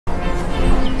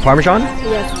Parmesan?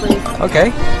 Yes, please.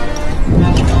 Okay.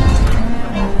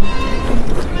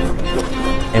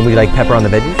 And would you like pepper on the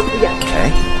veggies? Yes.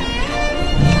 Okay.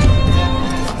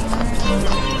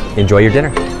 Enjoy your dinner.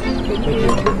 Thank you.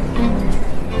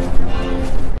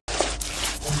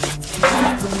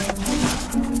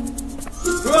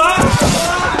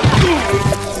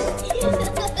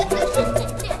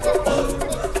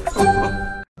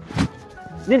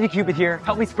 Ninja Cupid here.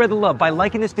 Help me spread the love by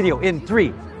liking this video in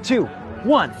 3, 2,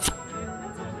 1.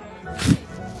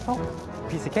 Oh,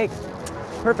 piece of cake.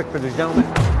 Perfect for this gentleman.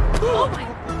 Oh my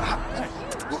God.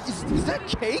 Is that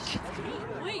cake?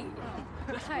 Wait.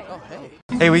 Hi. Oh, hey.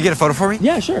 Hey, will you get a photo for me?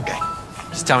 Yeah, sure. Okay.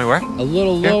 Just tell me where. A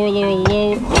little lower, a little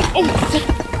lower. Oh!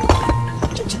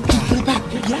 Just put it back.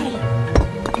 Get out of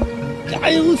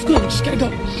here. It looks good. We just gotta go.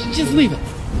 Just leave it.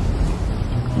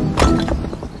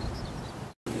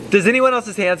 Does anyone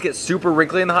else's hands get super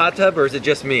wrinkly in the hot tub, or is it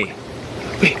just me?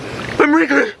 Wait, I'm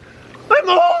wrinkly! I'm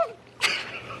old!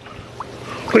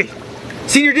 Wait,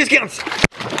 senior discounts!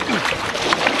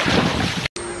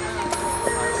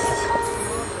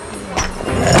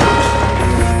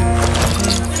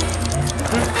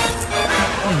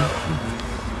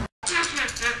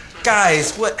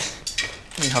 Guys, what?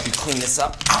 Let me help you clean this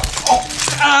up. Ow, oh,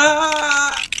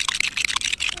 ah!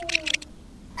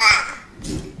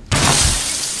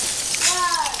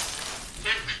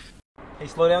 Hey,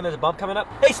 slow down, there's a bump coming up.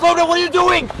 Hey, slow down, what are you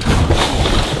doing?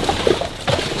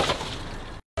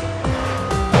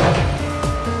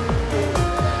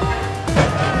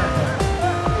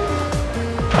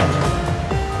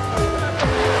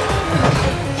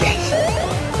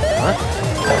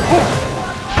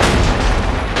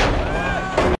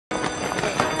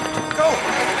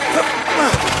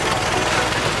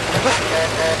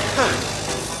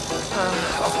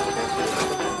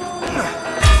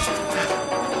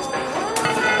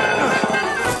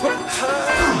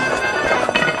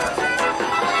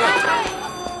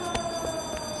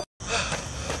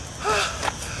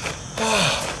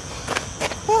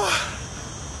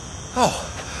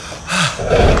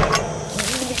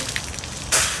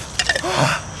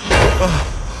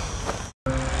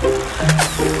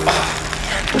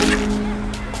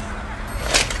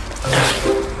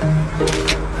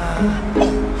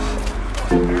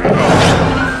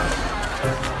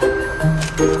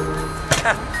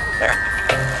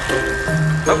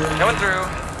 Oh, coming through.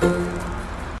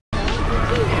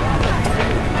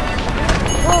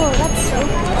 Oh, that's so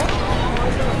good.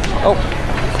 Oh,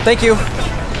 thank you.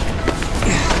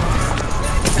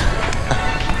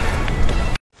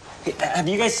 Hey, have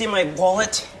you guys seen my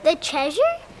wallet? The treasure?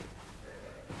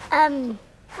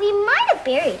 We might have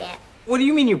buried it. What do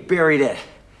you mean you buried it?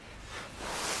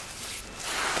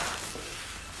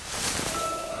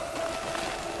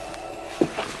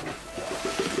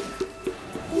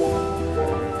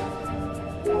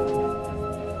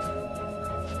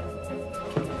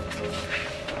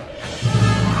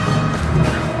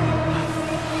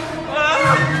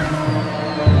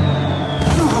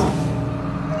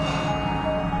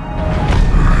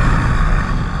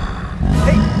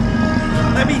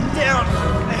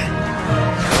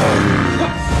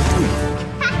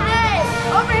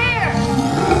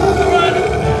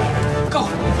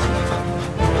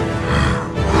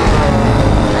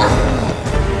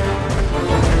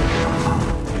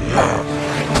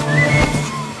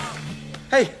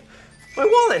 My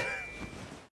wallet!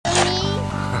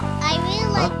 I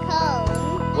really like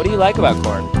corn. What do you like about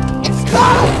corn? It's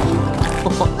corn! A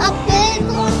good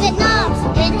corn that knobs.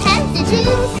 It has the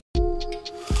juice.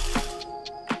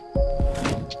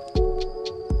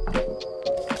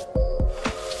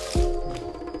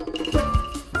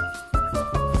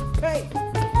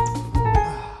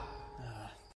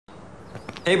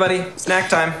 Hey buddy, snack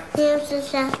time. Here's a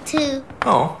snack too.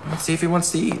 Oh, let's see if he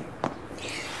wants to eat.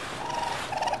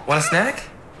 Want a snack?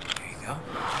 There you go.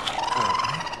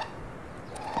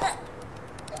 Right.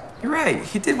 You're right,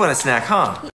 he did want a snack,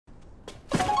 huh?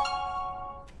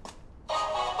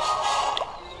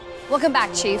 Welcome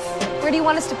back, Chief. Where do you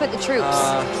want us to put the troops?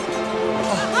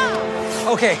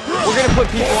 Okay, we're gonna put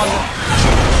people on the...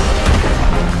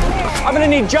 I'm gonna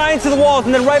need giants to the walls,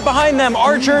 and then right behind them,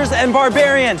 archers and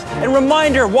barbarians. And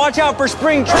reminder, watch out for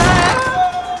spring traps.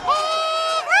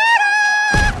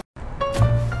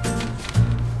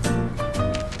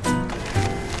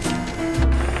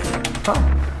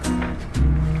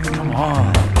 Come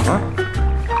on. Huh?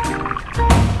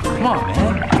 Come on,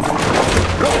 man.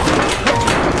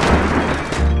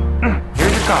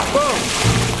 Here's your car.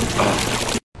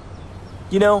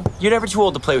 You know, you're never too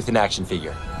old to play with an action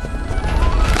figure.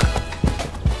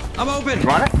 I'm open. You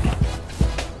want it?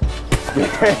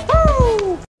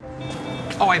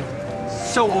 Oh, I'm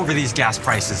So over these gas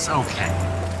prices,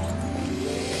 okay.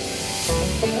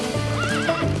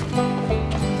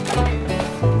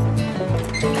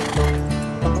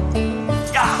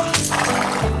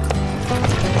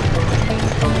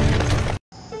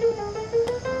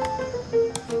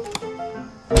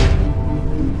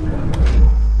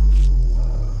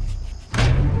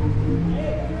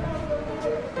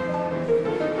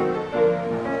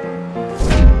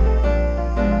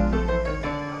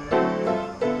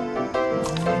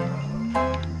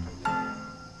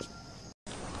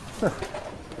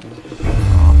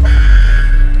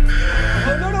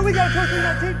 No, we gotta talk to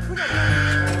that tape.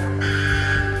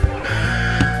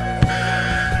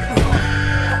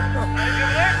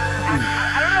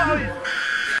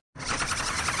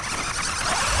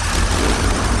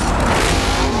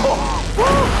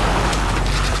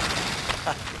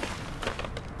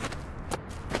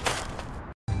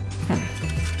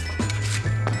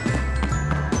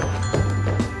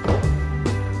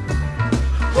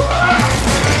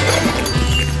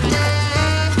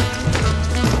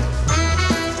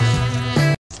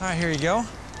 Alright, here you go.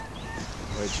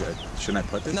 Wait, shouldn't I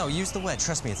put this? No, use the wedge.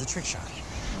 Trust me, it's a trick shot.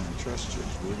 I trust you.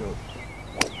 Here we go.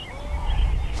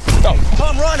 Oh,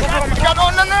 Tom, run! Oh my God!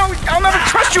 Oh no! I'll never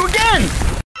trust you again!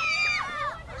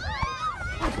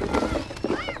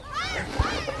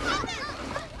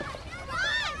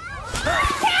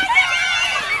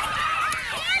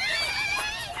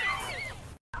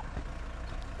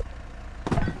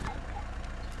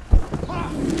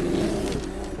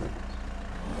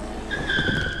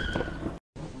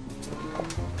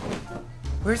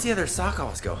 Where's the other sock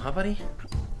always go, huh, buddy?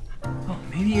 Oh,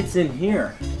 maybe it's in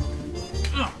here.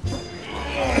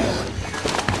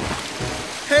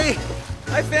 Hey,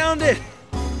 I found it.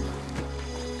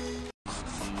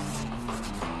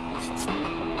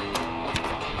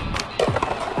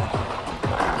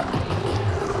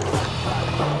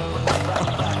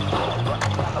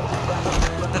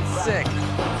 That's sick.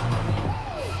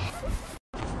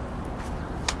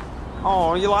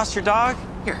 Oh, you lost your dog?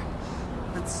 Here,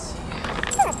 let's see.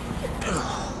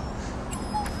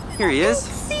 Here he is.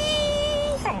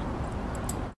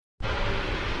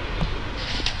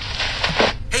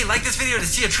 Hey, like this video to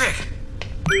see a trick.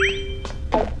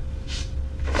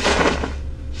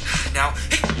 Now,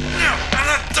 hey, no, I'm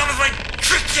not done with my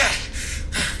trick yet.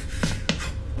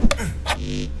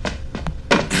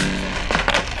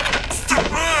 Stop.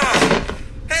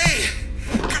 Hey,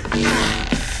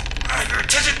 your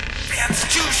attention span's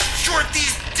too short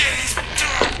these days.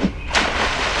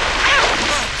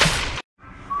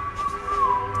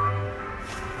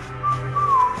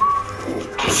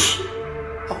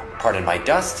 Oh, pardon my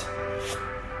dust.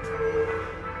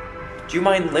 Do you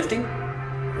mind lifting?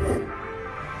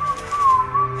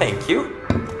 Thank you.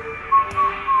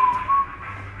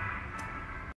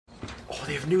 Oh,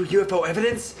 they have new UFO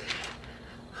evidence?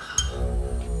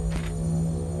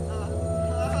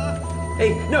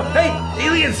 Hey, no, hey,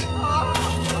 aliens!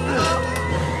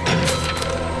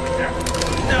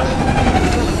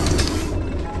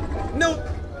 No,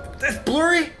 that's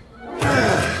blurry.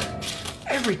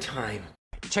 Every time.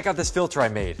 Check out this filter I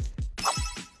made.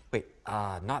 Wait,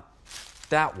 not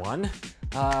that one.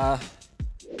 Oh,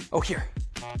 here.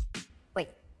 Wait,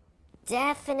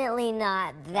 definitely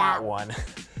not That that one.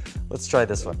 Let's try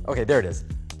this one. Okay, there it is.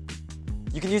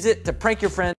 You can use it to prank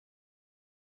your friend.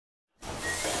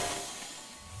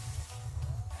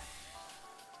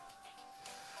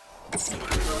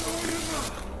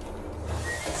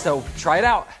 So, try it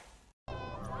out.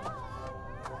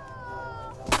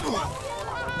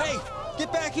 Hey,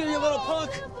 get back here, you little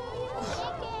punk!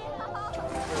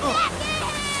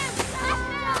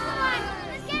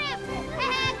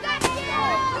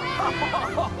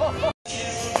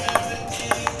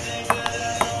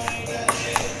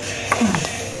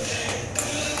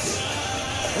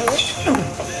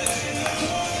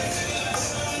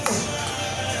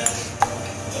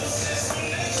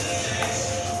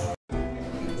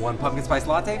 One pumpkin spice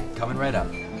latte, coming right up.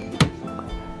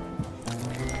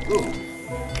 Ooh.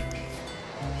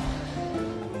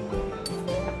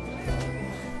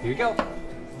 Here you go.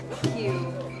 Thank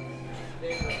you.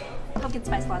 Pumpkin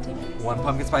spice latte, please. One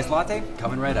pumpkin spice latte,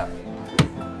 coming right up.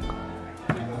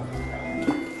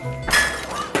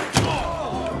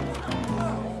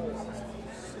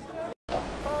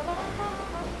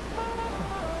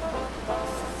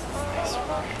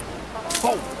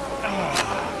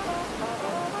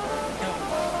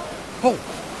 I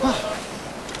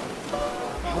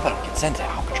hope I don't get sent to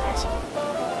Alcatraz.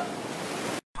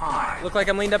 Look like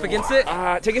I'm leaned up against it?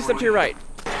 Take a step to your right.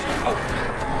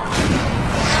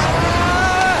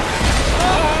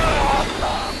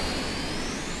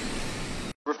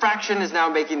 fraction is now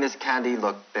making this candy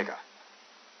look bigger.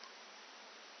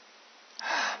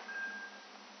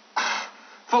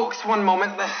 Folks, one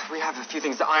moment. We have a few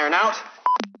things to iron out.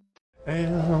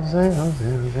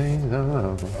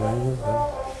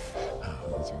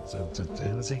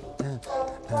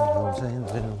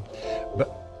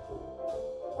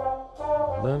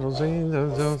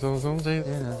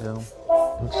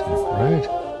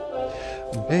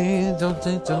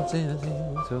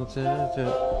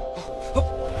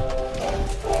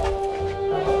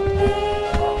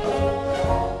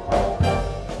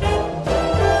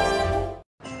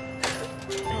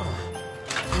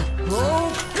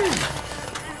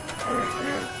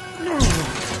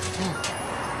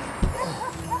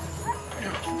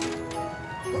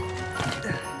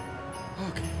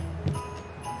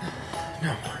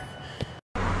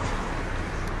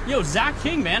 Yo, Zach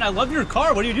King, man, I love your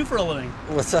car. What do you do for a living?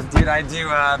 What's up, dude? I do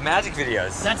magic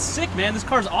videos. That's sick, man. This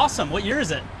car's awesome. What year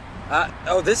is it?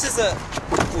 Oh, this is a...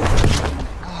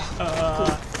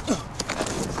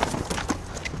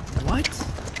 What?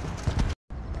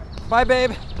 Bye,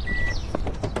 babe.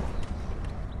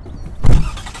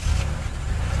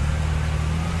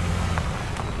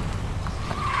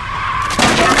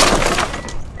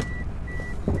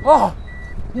 Oh,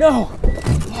 no.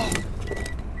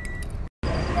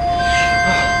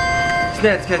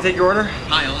 Nance, can I take your order?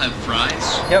 Hi, I'll have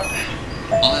fries. Yep.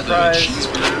 I'll have Fries. a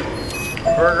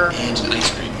cheeseburger Burger. and an ice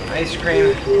cream. Ice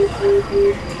cream.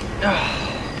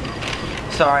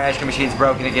 Sorry, ice cream machine's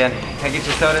broken again. Can I get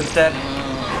you soda instead?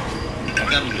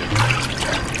 That'll do.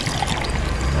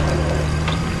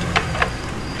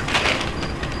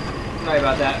 Sorry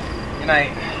about that. Good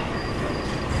night.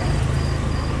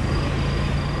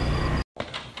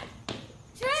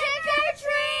 Trick or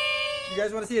treat! You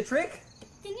guys want to see a trick?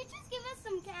 Can you just give us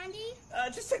some candy?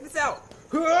 Just check this out.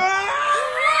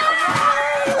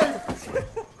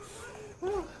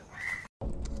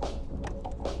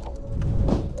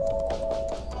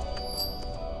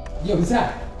 Yo,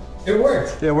 Zach, it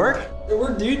worked. Did it work? It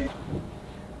worked, dude.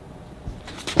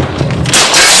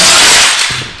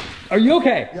 Are you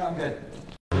okay? Yeah, I'm good.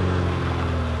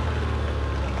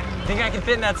 Think I can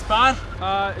fit in that spot?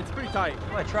 It's pretty tight.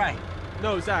 I'm gonna try.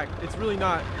 No, Zach, it's really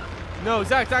not. No,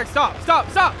 Zach, stop, stop,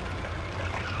 stop!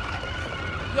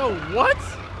 Yo, what?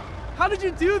 How did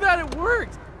you do that? It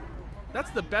worked! That's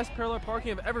the best parallel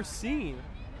parking I've ever seen.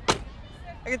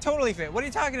 I can totally fit. What are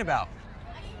you talking about?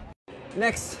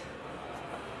 Next.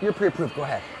 You're pre-approved. Go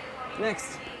ahead.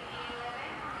 Next.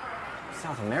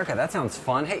 South America. That sounds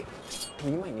fun. Hey,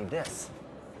 you might need this.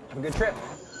 Have a good trip.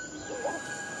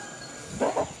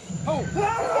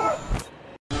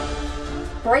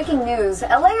 Breaking news,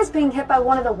 LA is being hit by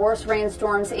one of the worst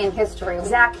rainstorms in history.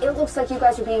 Zach, it looks like you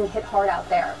guys are being hit hard out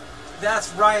there.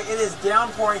 That's right. It is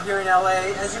downpouring here in LA.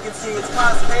 As you can see, it's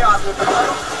caused chaos with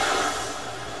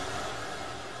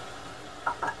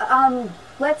the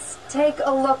Let's take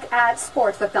a look at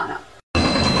sports with Donna.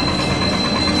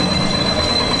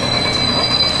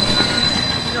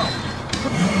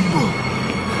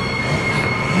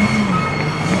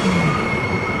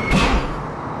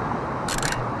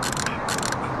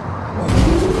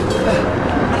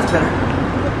 That's better.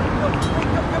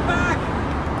 Come back!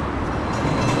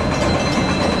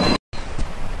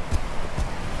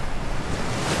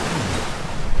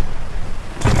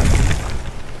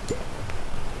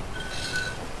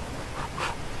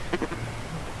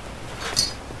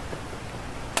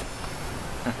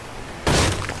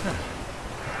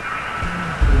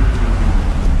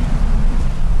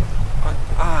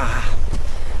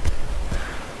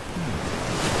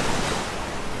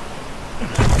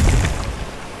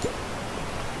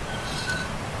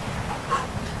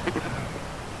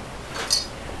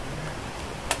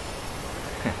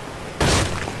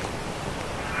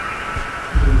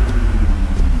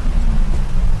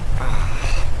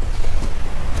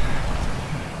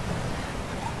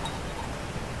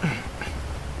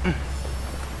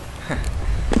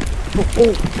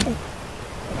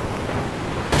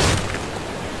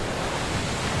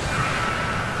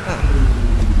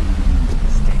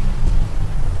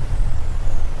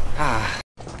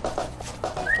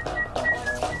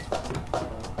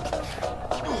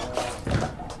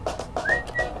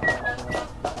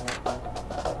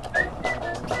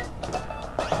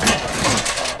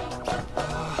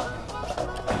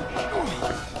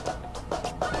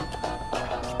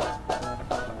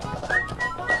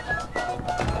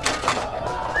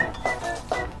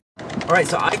 All right,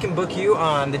 so I can book you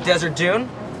on the Desert Dune.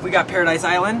 We got Paradise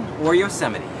Island or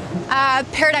Yosemite.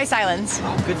 Paradise Islands.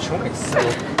 Oh, good choice. So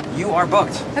you are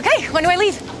booked. Okay, when do I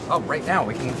leave? Oh, right now.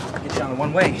 We can get you on the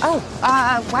one way. Oh,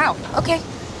 wow. Okay.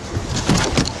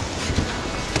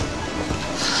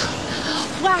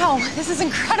 Wow, this is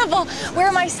incredible. Where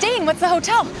am I staying? What's the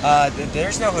hotel?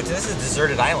 There's no hotel. This is a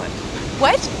deserted island.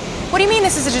 What? What do you mean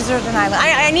this is a deserted island?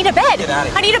 I need a bed. Get out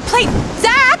of here. I need a plate.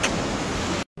 Zach!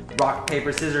 Rock,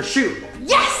 paper, scissors, shoot!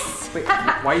 Yes! Wait,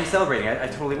 why are you celebrating? I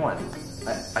totally won.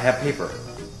 I have paper.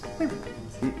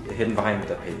 See, hidden behind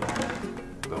the paper.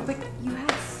 Boom. But you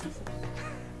had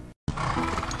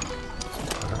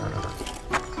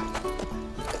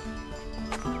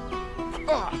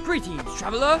Greetings,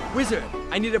 traveler. Wizard,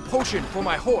 I need a potion for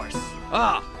my horse.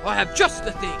 I have just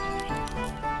the thing.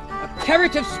 A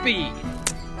carrot of speed.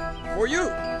 For you.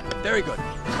 Very good.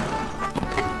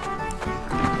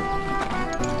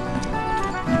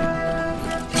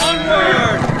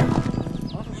 Onward!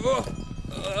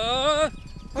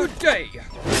 Good day.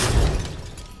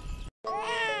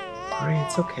 Alright,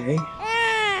 it's okay.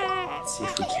 Let's see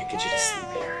if we can't get you to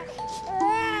sleep here.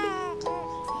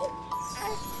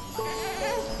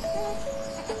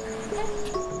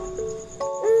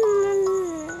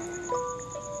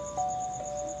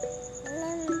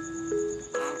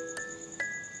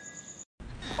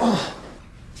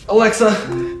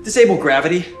 Alexa, disable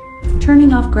gravity.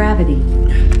 Turning off gravity.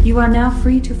 You are now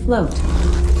free to float.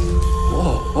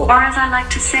 Whoa. Or as I like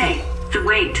to say, the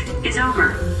wait is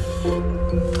over.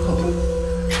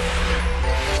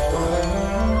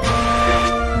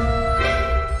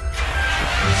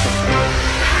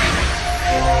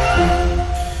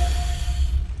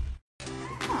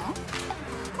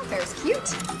 That bear's cute.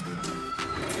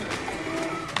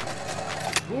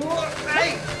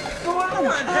 Hey! Go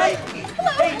on! Hey!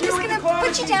 Hello, I'm just gonna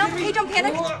put you down. Hey, don't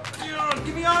panic.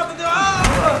 Get me off of the... Oh,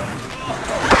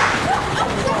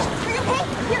 gosh, are you okay?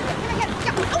 Here,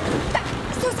 yeah. Oh,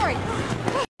 I'm so sorry.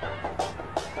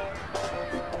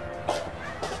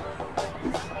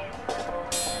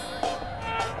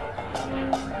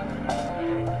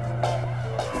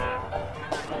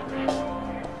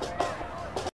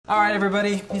 All right,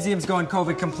 everybody. Museum's going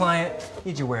COVID compliant.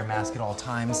 Need you to wear a mask at all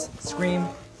times. Scream,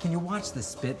 can you watch the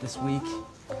spit this week?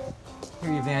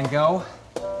 Here you, Van Gogh.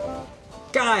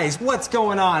 Guys, what's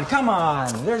going on? Come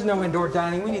on. There's no indoor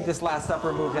dining. We need this Last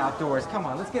Supper moved outdoors. Come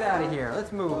on, let's get out of here.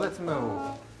 Let's move.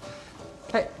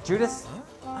 Hey, Judas,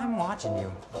 I'm watching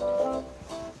you.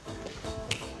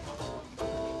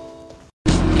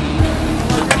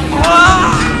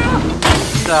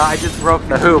 I just broke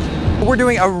the hoop. We're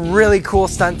doing a really cool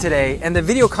stunt today, and the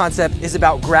video concept is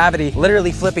about gravity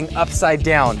literally flipping upside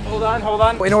down. Hold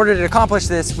on. In order to accomplish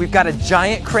this, we've got a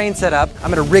giant crane set up. I'm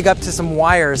gonna rig up to some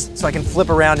wires so I can flip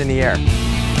around in the air.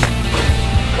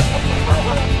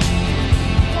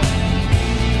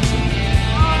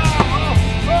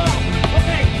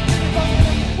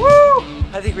 Woo!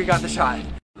 I think we got the shot.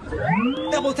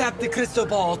 Double tap the crystal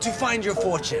ball to find your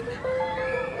fortune.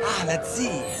 Let's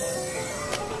see.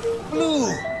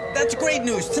 Blue. That's great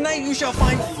news. Tonight you shall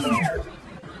find...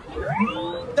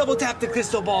 Double tap the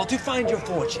crystal ball to find your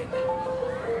fortune.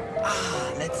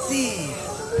 Let's see.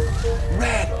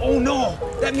 Red. Oh no,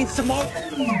 that means tomorrow.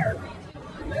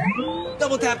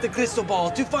 Double tap the crystal ball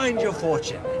to find your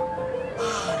fortune.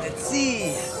 Let's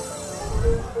see.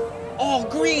 All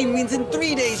green means in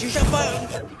 3 days you shall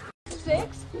find...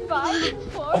 6,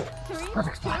 5, 4, 3,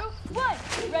 2, 1.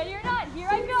 Ready or not, here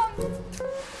I come.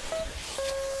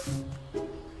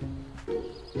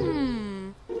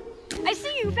 I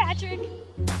see you, Patrick.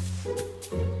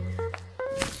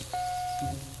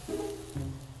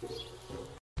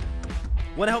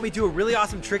 Want to help me do a really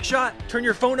awesome trick shot? Turn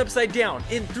your phone upside down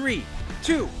in 3,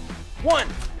 2, 1.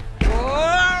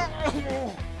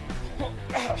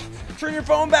 Turn your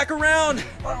phone back around.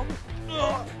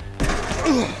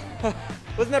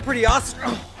 Wasn't that pretty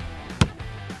awesome?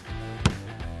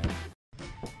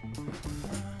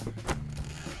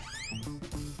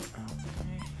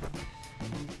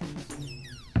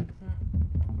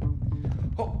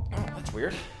 Oh, that's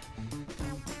weird.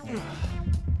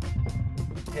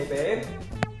 Hey, babe. Does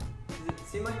it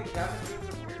seem like the cabin's doing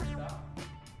some weird stuff?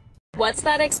 What's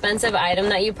that expensive item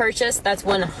that you purchased that's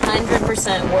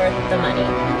 100% worth the money?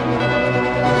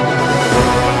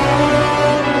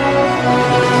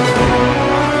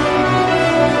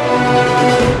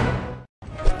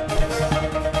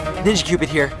 Ninja Cupid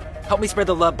here. Help me spread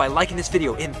the love by liking this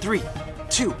video in 3,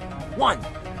 2, 1.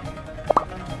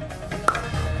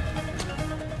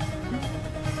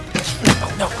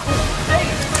 Oh no.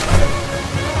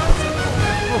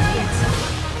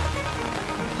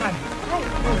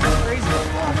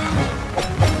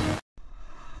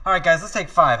 All right, guys, let's take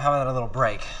 5. How about a little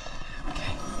break?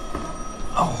 Okay.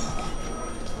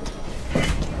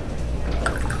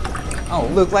 Oh,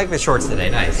 Luke, like the shorts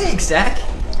today. Nice. Thanks, Zach.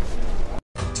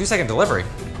 2-second delivery.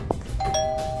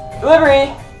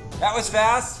 Delivery. That was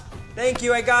fast. Thank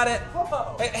you, I got it.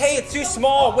 Hey, it's too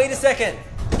small. Wait a second.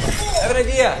 I have an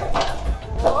idea.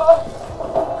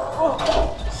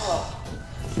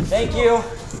 Thank you.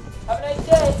 Have a nice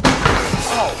day.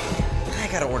 Oh, I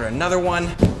gotta order another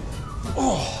one.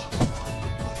 Oh.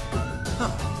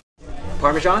 Huh.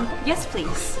 Parmesan? Yes,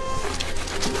 please.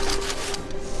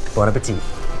 Bon appetit.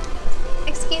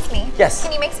 Excuse me. Yes.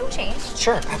 Can you make some change?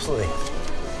 Sure, absolutely.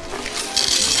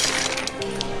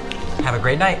 Have a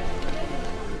great night.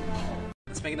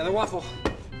 Let's make another waffle.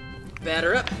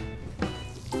 Batter up.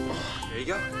 There you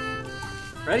go.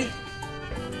 Ready?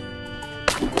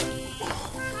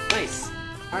 Nice.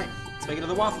 All right, let's make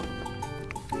another waffle.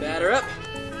 Batter up.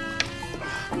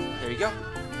 There you go.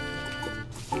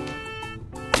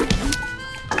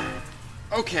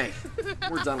 Okay,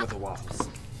 we're done with the waffles.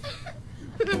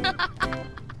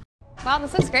 Wow,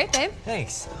 this looks great, babe.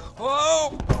 Thanks.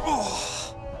 Whoa!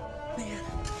 Oh, man.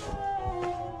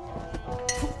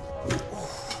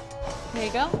 There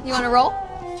you go. You want to roll?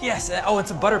 Yes. Oh, and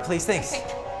some butter, please. Thanks. Okay.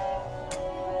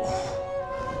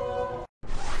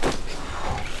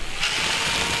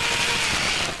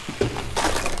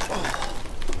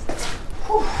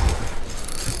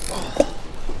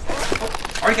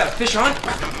 Already got a fish on.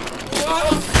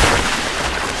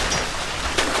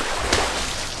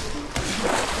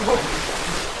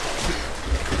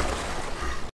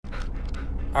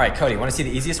 All right, Cody, want to see the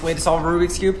easiest way to solve a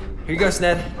Rubik's Cube? Here you go,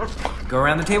 Sned. Go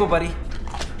around the table, buddy.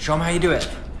 Show him how you do it.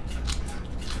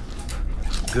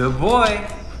 Good boy.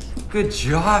 Good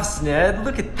job, Sned.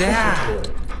 Look at that.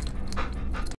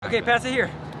 Okay, pass it here.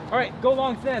 All right, go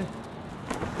long, Sned.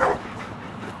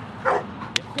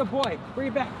 Good boy. Bring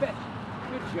it back, fetch.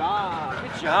 Good job.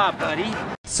 Good job, buddy.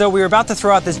 So we were about to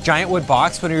throw out this giant wood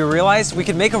box when we realized we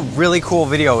could make a really cool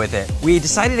video with it. We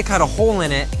decided to cut a hole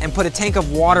in it and put a tank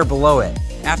of water below it.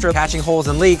 After patching holes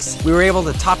and leaks, we were able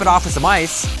to top it off with some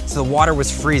ice so the water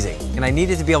was freezing. And I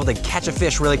needed to be able to catch a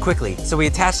fish really quickly, so we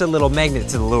attached a little magnet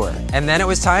to the lure. And then it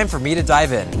was time for me to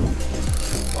dive in.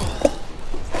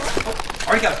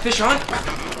 Already got a fish on.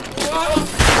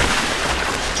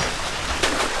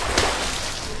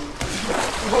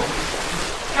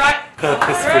 Cut!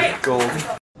 This fish gold.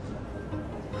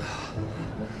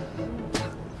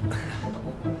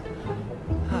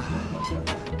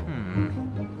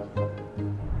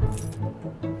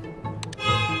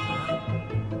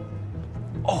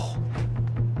 Oh.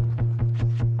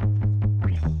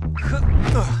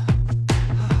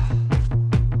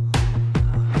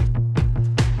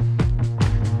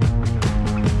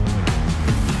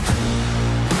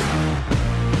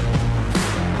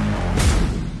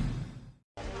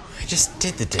 I just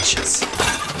did the dishes.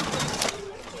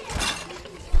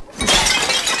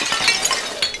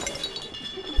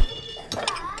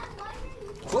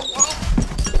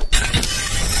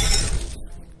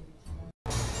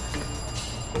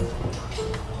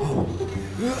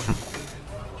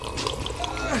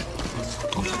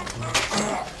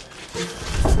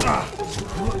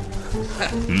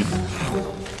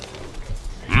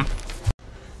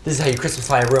 This is how you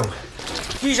Christmasify a room.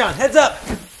 Bijan, heads up!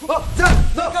 Oh, no!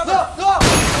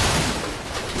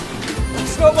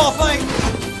 Snowball fight!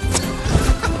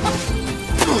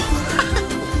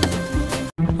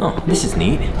 Oh, this is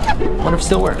neat. Wonder if it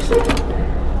still works. Let's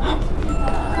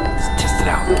test it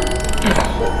out.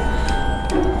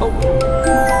 Oh,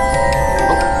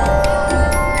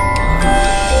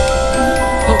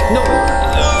 no!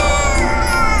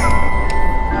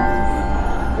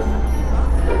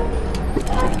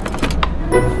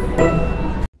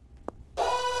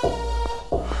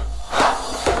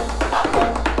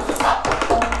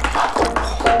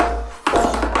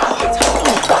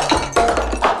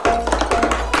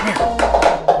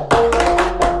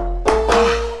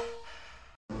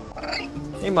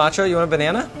 Hey Macho, you want a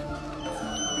banana?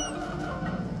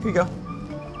 Here you go.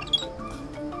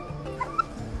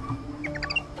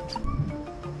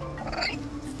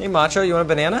 Hey Macho, you want a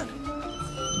banana?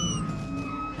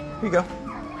 Here you go.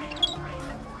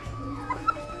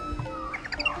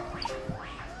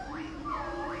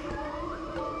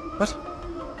 What?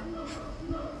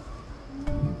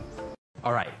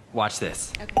 All right, watch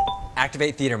this. Okay.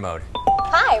 Activate theater mode.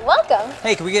 Hi, welcome.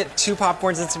 Hey, can we get 2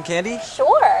 popcorns and some candy?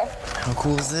 Sure. How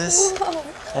cool is this? Whoa.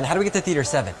 And how do we get to theater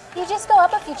 7? You just go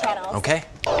up a few channels. Okay.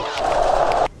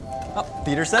 Oh,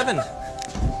 theater 7.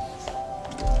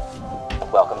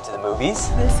 Welcome to the movies.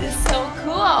 This is so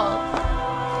cool.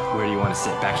 Where do you want to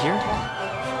sit? Back here?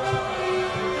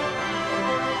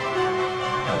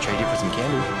 I'll trade you for some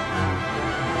candy.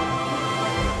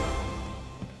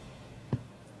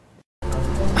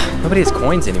 Nobody has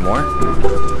coins anymore.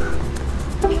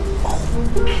 Oh.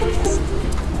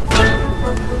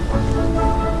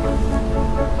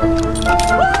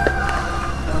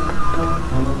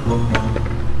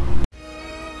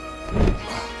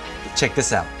 check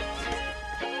this out.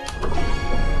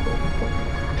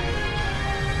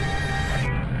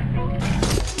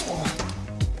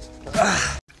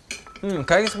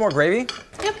 Can I get some more gravy?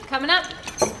 Yep, coming up.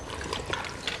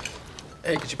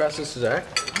 Hey, could you pass this to Zach?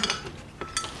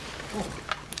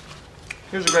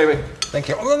 Here's your gravy. Thank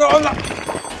you. Oh, no, no.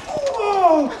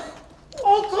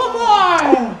 Oh, come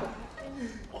on!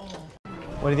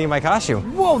 What do you think of my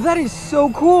costume? Whoa, that is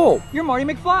so cool! You're Marty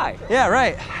McFly. Yeah,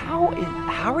 right.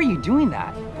 How are you doing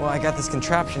that? Well, I got this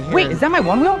contraption here. Wait, is that my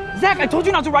one wheel? Zach, I told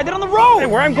you not to ride that on the road! Hey,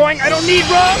 where I'm going, I don't need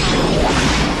road!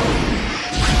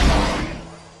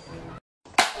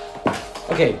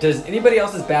 Okay, does anybody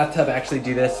else's bathtub actually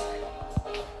do this?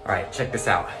 All right, check this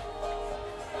out.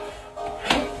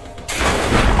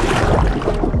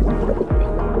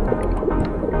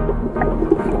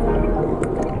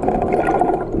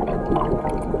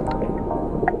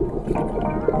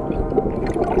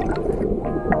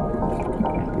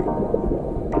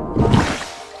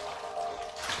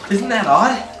 Isn't that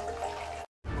odd?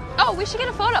 Oh, we should get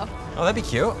a photo. Oh, that'd be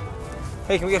cute.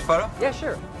 Hey, can we get a photo? Yeah,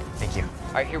 sure. Thank you.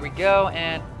 All right, here we go,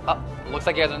 and looks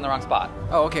like you guys are in the wrong spot.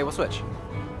 Oh, okay, we'll switch.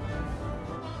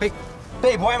 Hey,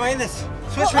 babe, why am I in this?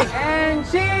 Switch me. And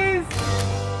cheese!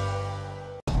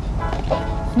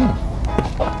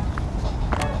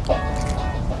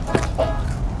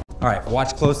 All right,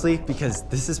 watch closely because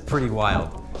this is pretty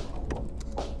wild.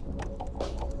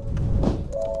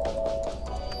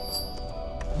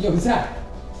 Yo, Zach,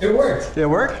 it worked. Did it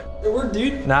work? It worked,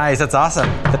 dude. Nice, that's awesome.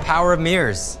 The power of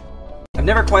mirrors. I've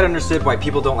never quite understood why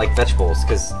people don't like vegetables,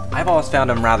 because I've always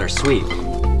found them rather sweet.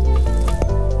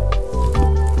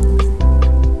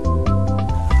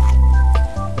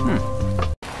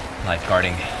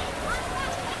 Lifeguarding.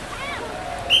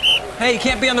 Hey, you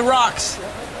can't be on the rocks.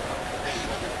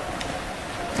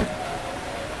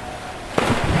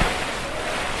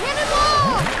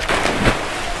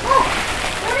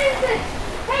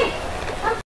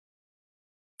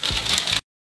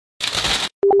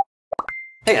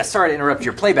 Hey, sorry to interrupt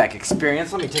your playback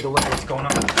experience. Let me take a look at what's going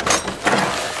on.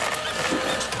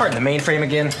 Pardon the mainframe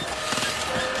again.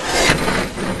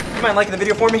 You mind liking the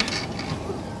video for me?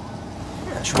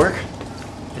 Yeah, that should work.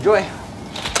 Enjoy.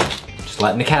 Just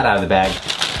letting the cat out of the bag.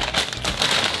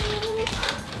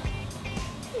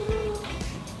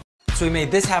 So we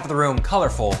made this half of the room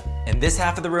colorful, and this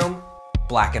half of the room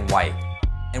black and white.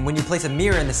 And when you place a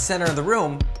mirror in the center of the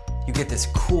room, you get this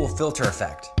cool filter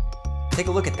effect. Take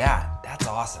a look at that. That's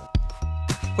awesome.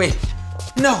 Wait,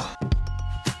 no!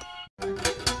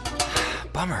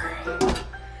 Bummer.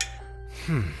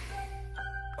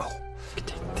 Oh, I can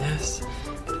take this.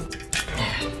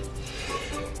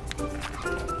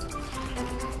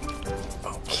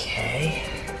 Okay.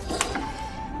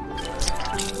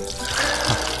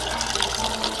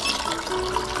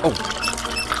 Oh.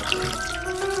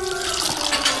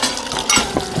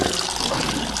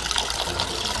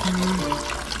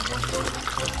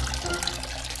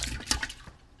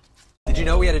 Did you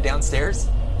know we had a downstairs?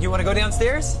 You want to go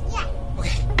downstairs? Yeah.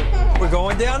 Okay. We're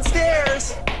going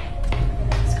downstairs.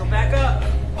 Let's go back up.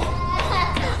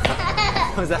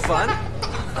 Was that fun?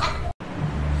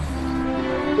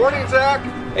 Morning, Zach.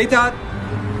 Hey, Todd.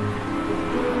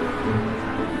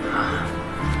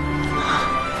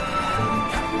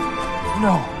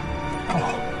 No.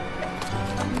 Oh.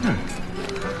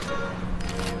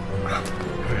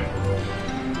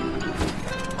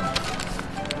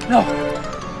 No.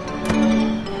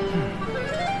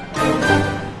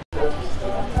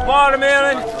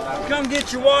 Watermelon, come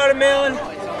get your watermelon.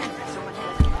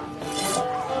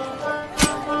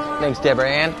 Thanks, Deborah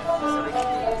Ann.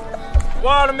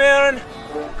 Watermelon,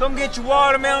 come get your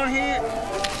watermelon here.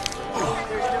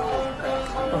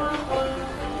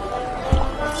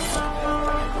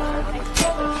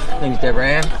 Thanks, Deborah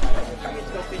Ann.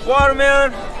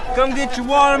 Watermelon, come get your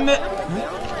watermelon.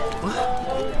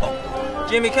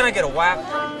 Jimmy, can I get a wipe?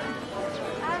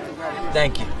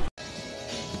 Thank you.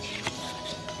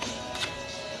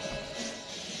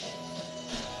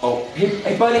 Oh,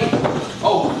 hey, buddy.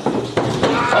 Oh.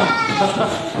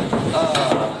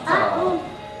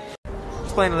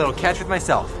 Just playing a little catch with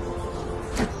myself.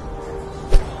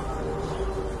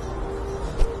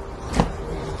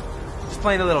 Just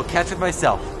playing a little catch with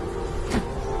myself.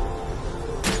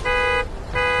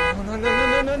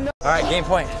 No. All right, game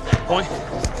point. Point.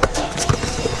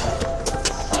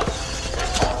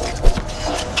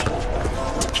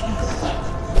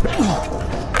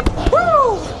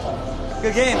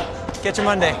 Good game. Catch you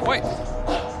Monday. Wait,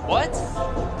 what?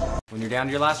 When you're down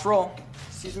to your last roll,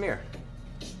 just use a mirror.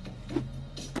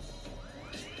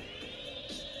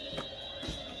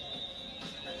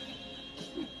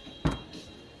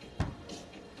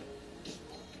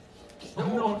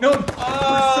 no, no.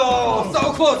 Oh,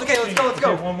 so close. Okay, let's go, let's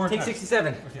go. One more Take time.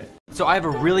 67. Okay. So I have a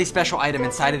really special item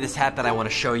inside of this hat that I want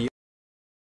to show you.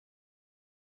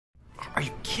 Are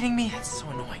you kidding me? That's so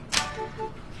annoying.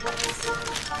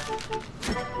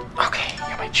 Okay,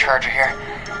 got my charger here.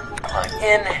 Plug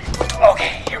in.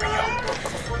 Okay, here we go.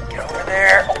 Get over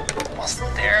there. Oh, almost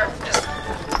there. Just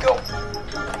go.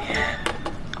 Yeah.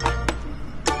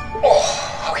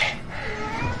 Oh, okay.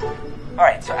 All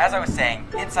right, so as I was saying,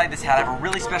 inside this hat I have a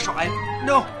really special item.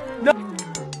 No, no.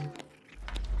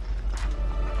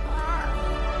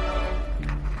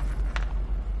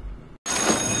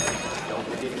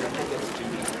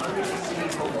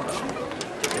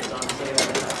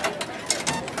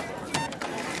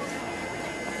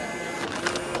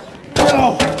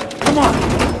 No! Come on!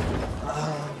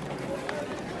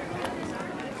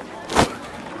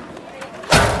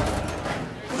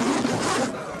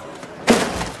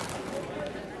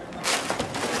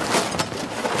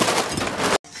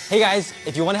 Hey guys,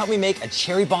 if you want to help me make a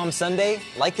cherry bomb sundae,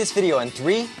 like this video in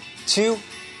 3, 2,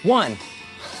 1.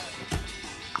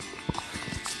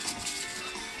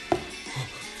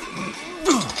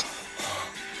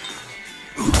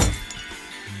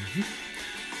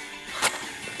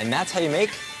 And that's how you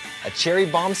make a cherry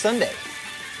bomb sundae.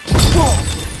 Whoa!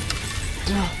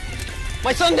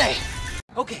 My sundae!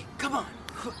 Okay, come on.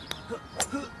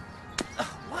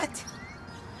 What?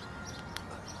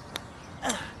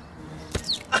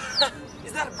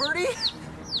 Is that a birdie?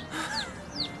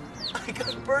 I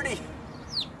got a birdie.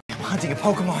 I'm hunting a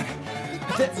Pokemon.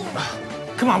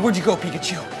 Come on, where'd you go,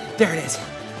 Pikachu? There it is.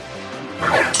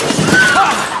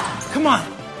 Come on.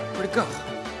 Where'd it go?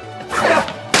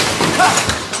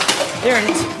 There it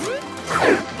is.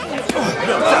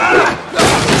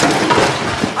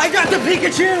 I got the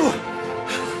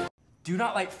Pikachu! Do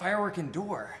not light firework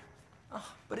indoor.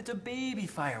 Oh, but it's a baby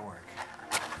firework.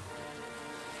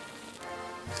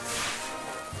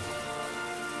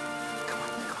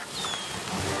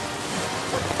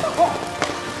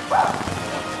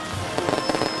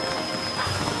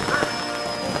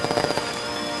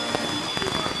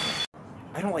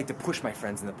 I don't like to push my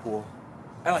friends in the pool.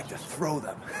 I like to throw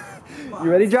them.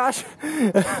 You ready, Josh?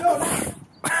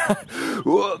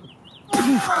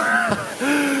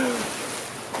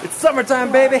 It's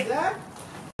summertime, baby.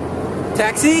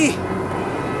 Taxi!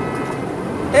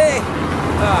 Hey!